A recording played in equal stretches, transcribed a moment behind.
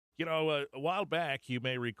A while back, you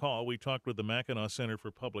may recall, we talked with the Mackinac Center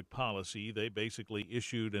for Public Policy. They basically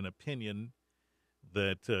issued an opinion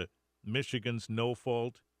that Michigan's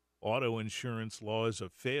no-fault auto insurance law is a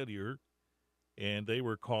failure, and they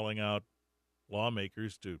were calling out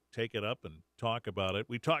lawmakers to take it up and talk about it.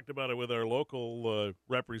 We talked about it with our local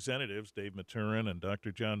representatives, Dave Maturin and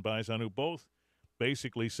Dr. John Bison, who both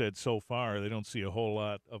basically said so far they don't see a whole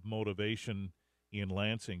lot of motivation in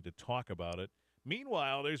Lansing to talk about it.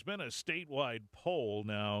 Meanwhile, there's been a statewide poll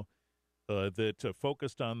now that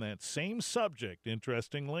focused on that same subject,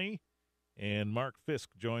 interestingly, and Mark Fisk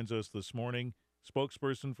joins us this morning,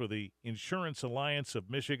 spokesperson for the Insurance Alliance of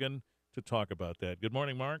Michigan, to talk about that. Good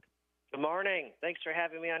morning, Mark. Good morning. Thanks for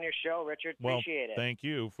having me on your show, Richard. Appreciate it. Thank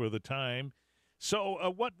you for the time.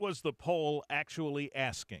 So what was the poll actually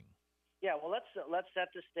asking? Yeah, well, let's set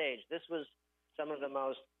the stage. This was some of the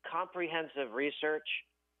most comprehensive research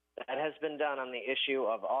that has been done on the issue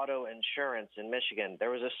of auto insurance in Michigan. There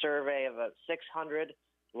was a survey of 600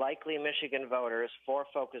 likely Michigan voters, 4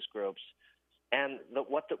 focus groups, and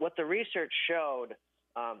what the research showed,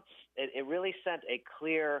 it really sent a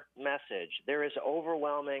clear message. There is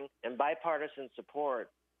overwhelming and bipartisan support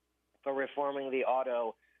for reforming the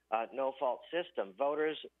auto no-fault system.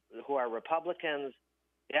 Voters who are Republicans,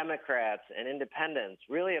 Democrats, and independents,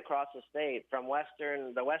 really across the state, from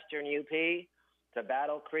the Western UP to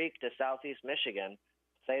Battle Creek to Southeast Michigan,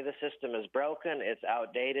 say the system is broken, it's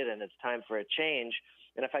outdated, and it's time for a change.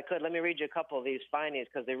 And if I could, let me read you a couple of these findings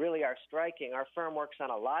because they really are striking. Our firm works on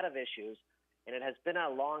a lot of issues, and it has been a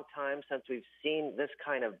long time since we've seen this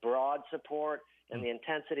kind of broad support and the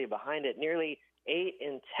intensity behind it. Nearly 8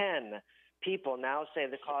 in 10 people now say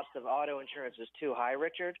the cost of auto insurance is too high,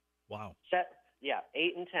 Richard. Wow.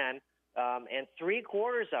 8 in 10, and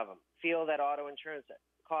 3/4 of them feel that auto insurance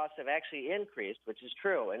costs have actually increased, which is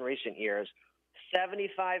true in recent years.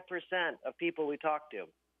 75% of people we talk to,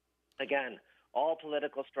 again, all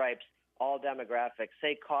political stripes, all demographics,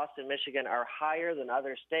 say costs in Michigan are higher than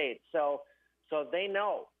other states. So they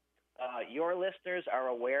know. Your listeners are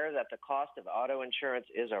aware that the cost of auto insurance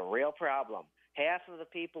is a real problem. Half of the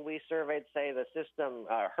people we surveyed say the system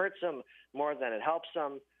hurts them more than it helps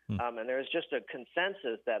them. And there's just a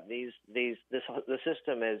consensus that the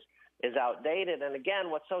system is outdated. And again,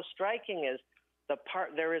 what's so striking is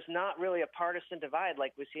there is not really a partisan divide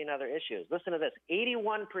like we see in other issues. Listen to this: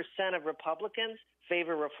 81% of Republicans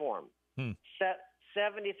favor reform,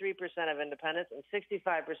 73% of independents, and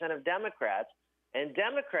 65% of Democrats. And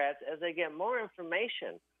Democrats, as they get more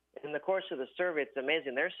information in the course of the survey, it's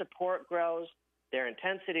amazing. Their support grows, their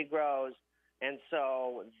intensity grows, and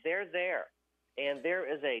so they're there. And there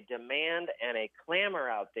is a demand and a clamor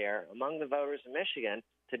out there among the voters in Michigan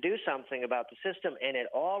to do something about the system, and it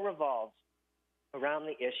all revolves around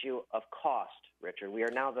the issue of cost, Richard. We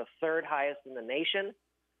are now the 3rd highest in the nation.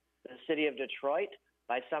 The city of Detroit,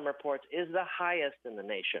 by some reports, is the highest in the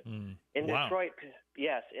nation. In Detroit,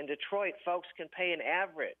 yes, in Detroit, folks can pay an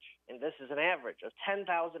average, and this is an average, of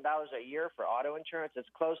 $10,000 a year for auto insurance. It's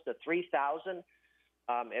close to $3,000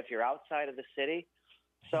 if you're outside of the city.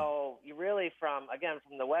 So you really, from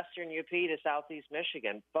the Western UP to Southeast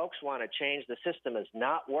Michigan, folks want to change. The system is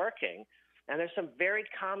not working. And there's some very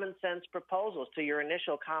common sense proposals to your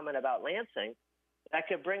initial comment about Lansing that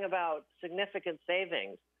could bring about significant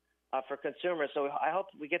savings for consumers. So I hope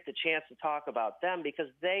we get the chance to talk about them because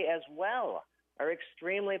they as well are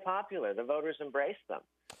extremely popular. The voters embrace them.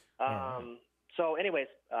 So anyways,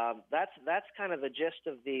 that's kind of the gist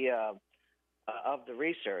of the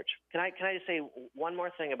research. Can I just say one more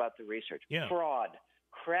thing about the research? Yeah. Fraud.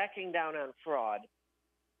 Cracking down on fraud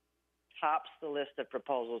tops the list of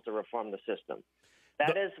proposals to reform the system.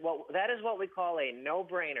 That is what we call a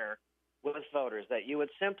no-brainer with voters, that you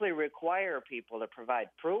would simply require people to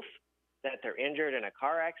provide proof that they're injured in a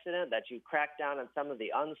car accident, that you crack down on some of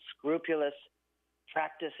the unscrupulous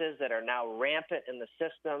practices that are now rampant in the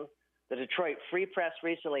system. The Detroit Free Press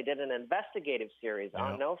recently did an investigative series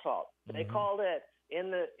on no fault. They called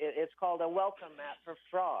it's called a welcome mat for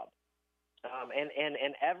fraud.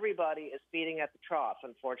 And everybody is feeding at the trough,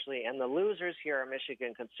 unfortunately, and the losers here are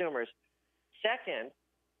Michigan consumers. Second,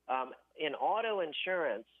 in auto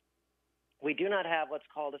insurance, we do not have what's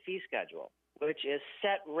called a fee schedule, which is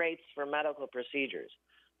set rates for medical procedures.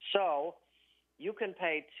 So you can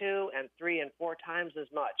pay 2 and 3 and 4 times as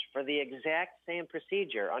much for the exact same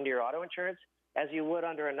procedure under your auto insurance as you would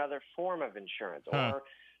under another form of insurance or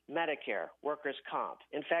Medicare, workers' comp.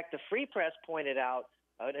 In fact, the Free Press pointed out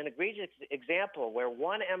an egregious example where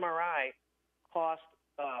one MRI cost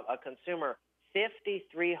a consumer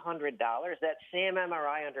 $5,300. That same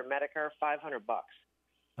MRI under Medicare, $500.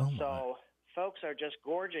 So folks are just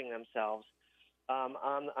gorging themselves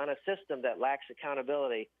on a system that lacks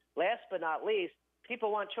accountability. Last but not least,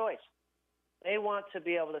 people want choice. They want to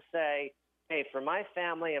be able to say, hey, for my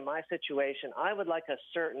family and my situation, I would like a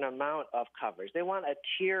certain amount of coverage. They want a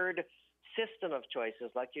tiered system of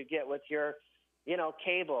choices like you get with your,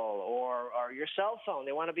 cable or your cell phone.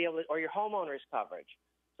 They want to be able to, or your homeowner's coverage.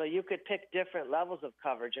 So you could pick different levels of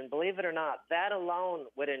coverage. And believe it or not, that alone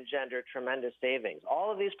would engender tremendous savings.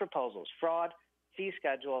 All of these proposals, fraud, fee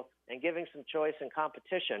schedule, and giving some choice and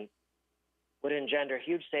competition would engender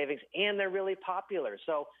huge savings, and they're really popular.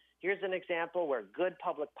 So here's an example where good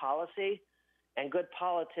public policy and good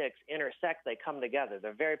politics intersect. They come together.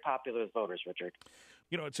 They're very popular with voters, Richard.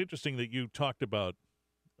 It's interesting that you talked about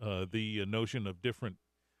the notion of different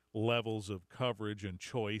levels of coverage and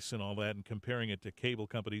choice and all that and comparing it to cable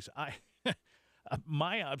companies.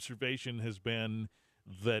 My observation has been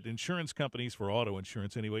that insurance companies, for auto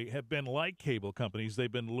insurance anyway, have been like cable companies.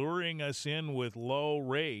 They've been luring us in with low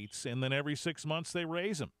rates, and then every 6 months they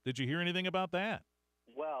raise them. Did you hear anything about that?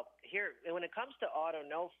 Well, here, when it comes to auto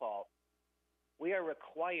no fault, we are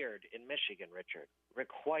required in Michigan, Richard,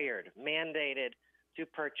 mandated to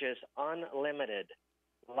purchase unlimited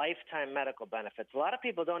lifetime medical benefits. A lot of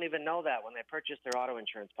people don't even know that when they purchase their auto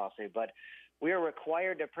insurance policy, but we are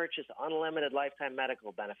required to purchase unlimited lifetime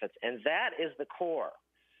medical benefits, and that is the core.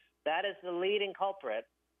 That is the leading culprit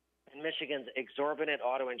in Michigan's exorbitant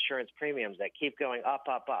auto insurance premiums that keep going up,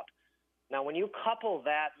 up, up. Now, when you couple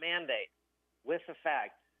that mandate with the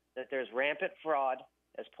fact that there's rampant fraud,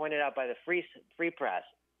 as pointed out by the Free Press,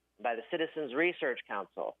 by the Citizens Research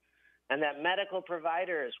Council, and that medical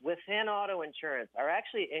providers within auto insurance are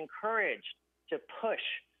actually encouraged to push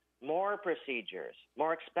more procedures,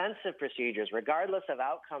 more expensive procedures, regardless of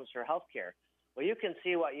outcomes for healthcare, well, you can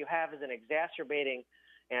see what you have is an exacerbating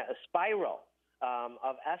a spiral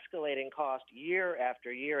of escalating cost year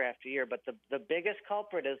after year after year. But the biggest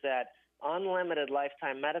culprit is that unlimited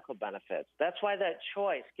lifetime medical benefits. That's why that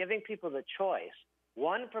choice, giving people the choice,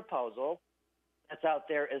 one proposal that's out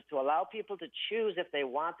there is to allow people to choose if they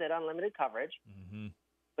want that unlimited coverage. Mm-hmm.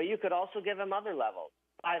 But you could also give them other levels,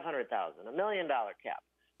 $500,000, $1 million cap.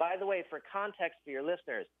 By the way, for context for your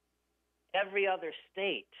listeners, every other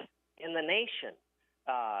state in the nation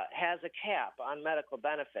has a cap on medical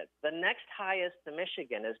benefits. The next highest to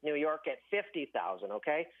Michigan is New York at $50,000,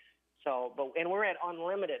 okay? So, and we're at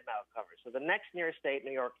unlimited medical coverage. So the next nearest state,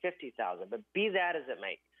 New York, $50,000. But be that as it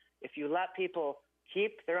may, if you let people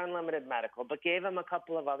keep their unlimited medical, but gave them a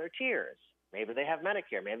couple of other tiers. Maybe they have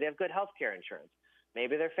Medicare. Maybe they have good health care insurance.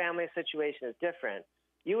 Maybe their family situation is different.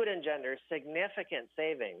 You would engender significant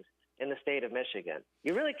savings in the state of Michigan.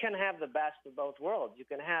 You really can have the best of both worlds. You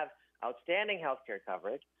can have outstanding health care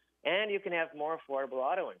coverage, and you can have more affordable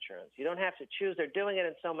auto insurance. You don't have to choose. They're doing it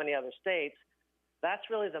in so many other states. That's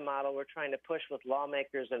really the model we're trying to push with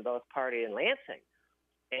lawmakers in both Party and Lansing.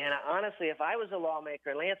 And honestly, if I was a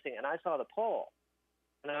lawmaker in Lansing and I saw the poll,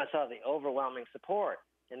 and I saw the overwhelming support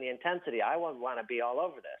and the intensity, I would want to be all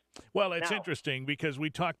over this. Well, it's interesting because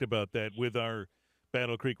we talked about that with our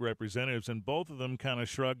Battle Creek representatives, and both of them kind of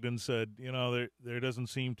shrugged and said, there doesn't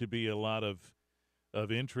seem to be a lot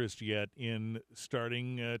of interest yet in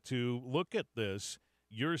starting to look at this.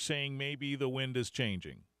 You're saying maybe the wind is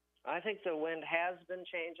changing. I think the wind has been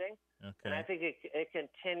changing, okay. And I think it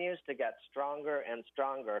continues to get stronger and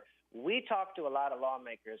stronger. We talk to a lot of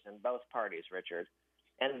lawmakers in both parties, Richard,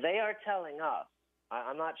 and they are telling us,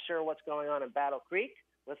 I'm not sure what's going on in Battle Creek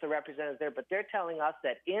with the representatives there, but they're telling us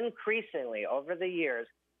that increasingly over the years,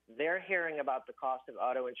 they're hearing about the cost of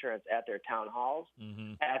auto insurance at their town halls,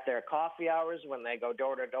 mm-hmm. at their coffee hours when they go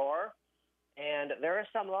door to door. And there are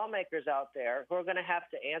some lawmakers out there who are going to have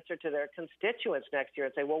to answer to their constituents next year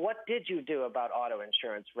and say, well, what did you do about auto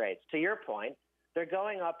insurance rates? To your point, they're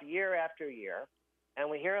going up year after year,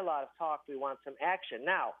 and we hear a lot of talk. We want some action.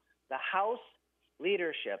 Now, the House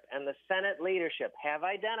leadership and the Senate leadership have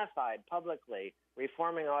identified publicly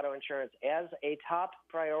reforming auto insurance as a top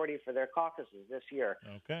priority for their caucuses this year.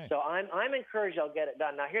 Okay. So I'm encouraged they'll get it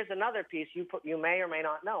done. Now, here's another piece you may or may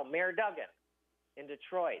not know. Mayor Duggan in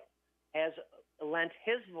Detroit has lent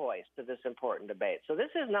his voice to this important debate. So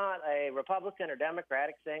this is not a Republican or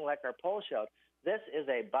Democratic thing like our poll showed. This is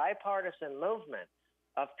a bipartisan movement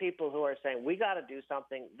of people who are saying, we got to do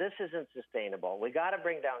something. This isn't sustainable. We got to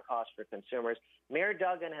bring down costs for consumers. Mayor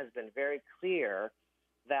Duggan has been very clear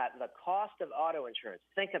that the cost of auto insurance,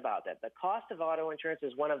 think about that, the cost of auto insurance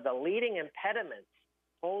is one of the leading impediments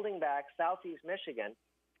holding back Southeast Michigan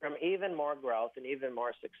from even more growth and even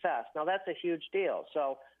more success. Now, that's a huge deal.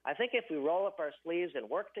 So I think if we roll up our sleeves and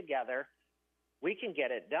work together, we can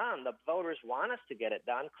get it done. The voters want us to get it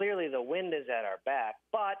done. Clearly, the wind is at our back.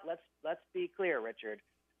 But let's be clear, Richard.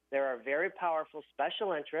 There are very powerful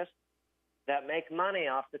special interests that make money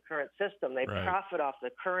off the current system. They profit off the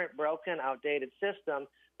current broken, outdated system.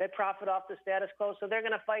 They profit off the status quo, so they're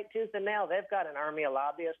going to fight tooth and nail. They've got an army of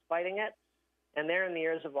lobbyists fighting it, and they're in the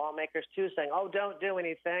ears of lawmakers, too, saying, oh, don't do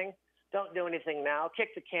anything. Don't do anything now.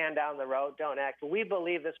 Kick the can down the road. Don't act. We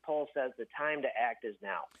believe this poll says the time to act is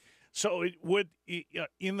now. So it would,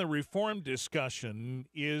 in the reform discussion,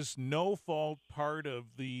 is no fault part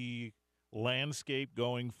of the landscape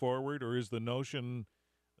going forward, or is the notion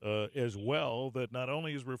as well that not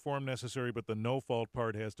only is reform necessary, but the no fault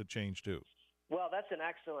part has to change too? Well, that's an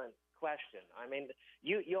excellent question. I mean,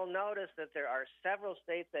 you'll notice that there are several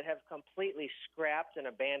states that have completely scrapped and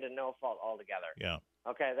abandoned no fault altogether. Yeah.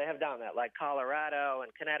 Okay, they have done that, like Colorado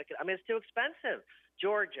and Connecticut. I mean, it's too expensive.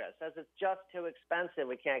 Georgia says it's just too expensive.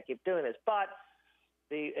 We can't keep doing this. But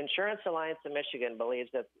the Insurance Alliance of Michigan believes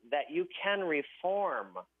that you can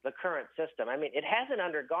reform the current system. I mean, it hasn't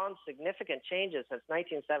undergone significant changes since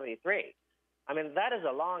 1973. I mean, that is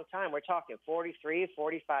a long time. We're talking 43,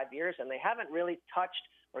 45 years, and they haven't really touched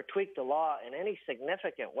or tweaked the law in any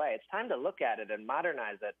significant way. It's time to look at it and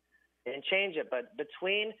modernize it and change it. But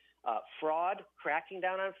between fraud, cracking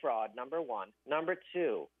down on fraud, number one. Number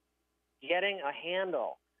two, getting a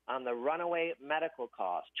handle on the runaway medical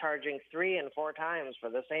costs, charging 3 and 4 times for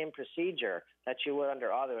the same procedure that you would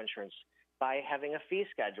under auto insurance by having a fee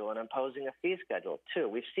schedule and imposing a fee schedule. 2,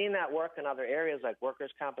 we've seen that work in other areas like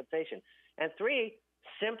workers' compensation. And 3,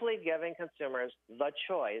 simply giving consumers the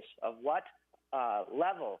choice of what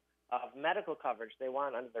level of medical coverage they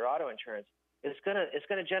want under their auto insurance. It's going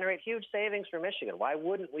to generate huge savings for Michigan. Why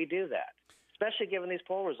wouldn't we do that, especially given these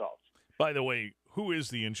poll results? By the way, who is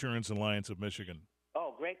the Insurance Alliance of Michigan?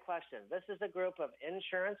 Oh, great question. This is a group of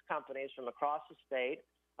insurance companies from across the state.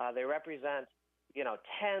 They represent,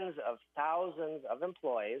 tens of thousands of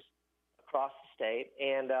employees across the state,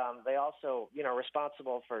 and they also,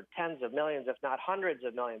 responsible for tens of millions, if not hundreds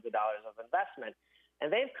of millions of dollars of investment.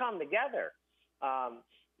 And they've come together.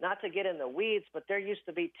 Not to get in the weeds, but there used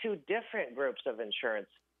to be 2 different groups of insurance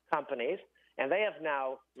companies, and they have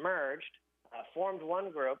now merged, formed one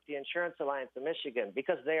group, the Insurance Alliance of Michigan,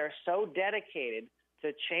 because they are so dedicated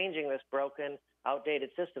to changing this broken, outdated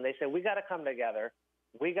system. They say, we got to come together.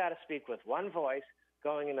 We got to speak with one voice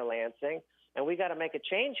going into Lansing, and we got to make a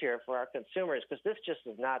change here for our consumers because this just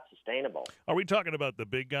is not sustainable. Are we talking about the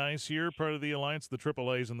big guys here, part of the alliance, the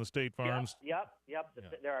AAAs and the State Farms? Yep.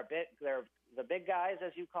 There are the big guys,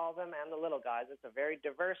 as you call them, and the little guys. It's a very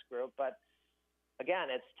diverse group, but again,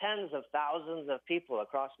 it's tens of thousands of people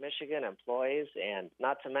across Michigan, employees, and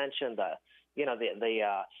not to mention the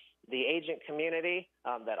agent community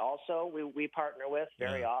that also we partner with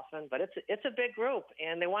very often. But it's a big group,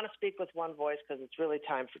 and they want to speak with one voice because it's really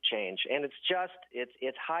time for change, and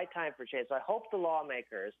it's high time for change. So I hope the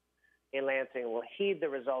lawmakers in Lansing will heed the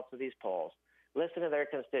results of these polls, listen to their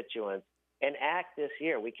constituents, and act this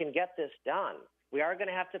year. We can get this done. We are going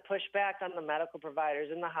to have to push back on the medical providers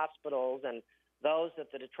in the hospitals and those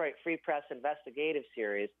that the Detroit Free Press investigative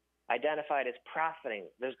series identified as profiting.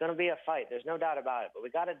 There's going to be a fight. There's no doubt about it. But we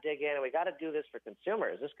got to dig in, and we got to do this for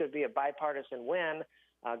consumers. This could be a bipartisan win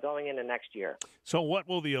going into next year. So what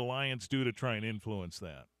will the alliance do to try and influence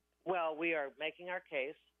that? Well, we are making our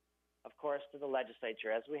case, of course, to the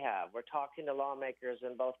legislature, as we have. We're talking to lawmakers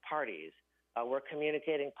in both parties. We're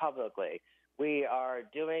communicating publicly. We are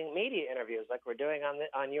doing media interviews like we're doing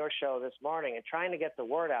on your show this morning and trying to get the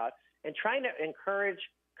word out and trying to encourage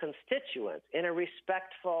constituents in a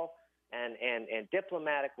respectful and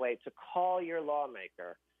diplomatic way to call your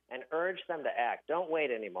lawmaker and urge them to act. Don't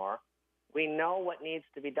wait anymore. We know what needs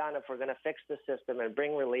to be done if we're going to fix the system and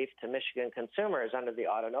bring relief to Michigan consumers under the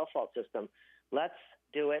auto no-fault system. Let's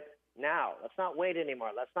do it now. Let's not wait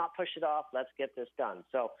anymore. Let's not push it off. Let's get this done.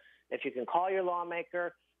 So if you can call your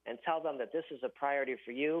lawmaker and tell them that this is a priority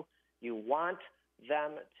for you, you want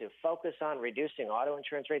them to focus on reducing auto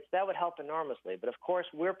insurance rates, that would help enormously. But, of course,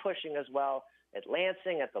 we're pushing as well at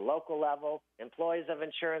Lansing, at the local level. Employees of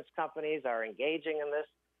insurance companies are engaging in this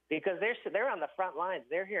because they're on the front lines.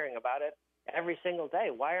 They're hearing about it every single day.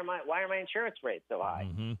 Why are my insurance rates so high?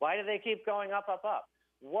 Mm-hmm. Why do they keep going up?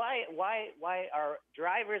 Why are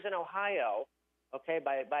drivers in Ohio,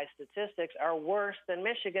 by statistics, are worse than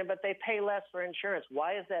Michigan, but they pay less for insurance?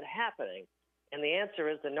 Why is that happening? And the answer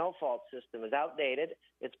is the no-fault system is outdated.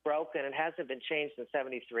 It's broken. It hasn't been changed since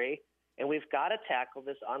 1973. And we've got to tackle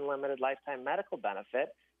this unlimited lifetime medical benefit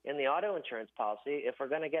in the auto insurance policy if we're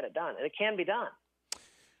going to get it done. And it can be done.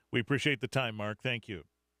 We appreciate the time, Mark. Thank you.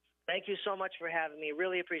 Thank you so much for having me.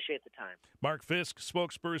 Really appreciate the time. Mark Fisk,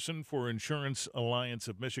 spokesperson for Insurance Alliance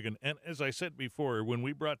of Michigan. And as I said before, when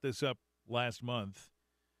we brought this up last month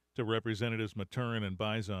to Representatives Maturin and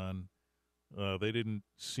Bison, they didn't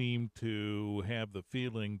seem to have the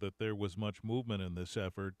feeling that there was much movement in this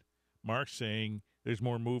effort. Mark's saying there's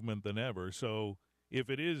more movement than ever. So if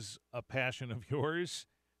it is a passion of yours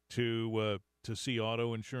to see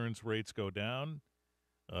auto insurance rates go down,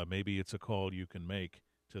 maybe it's a call you can make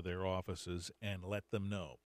to their offices and let them know.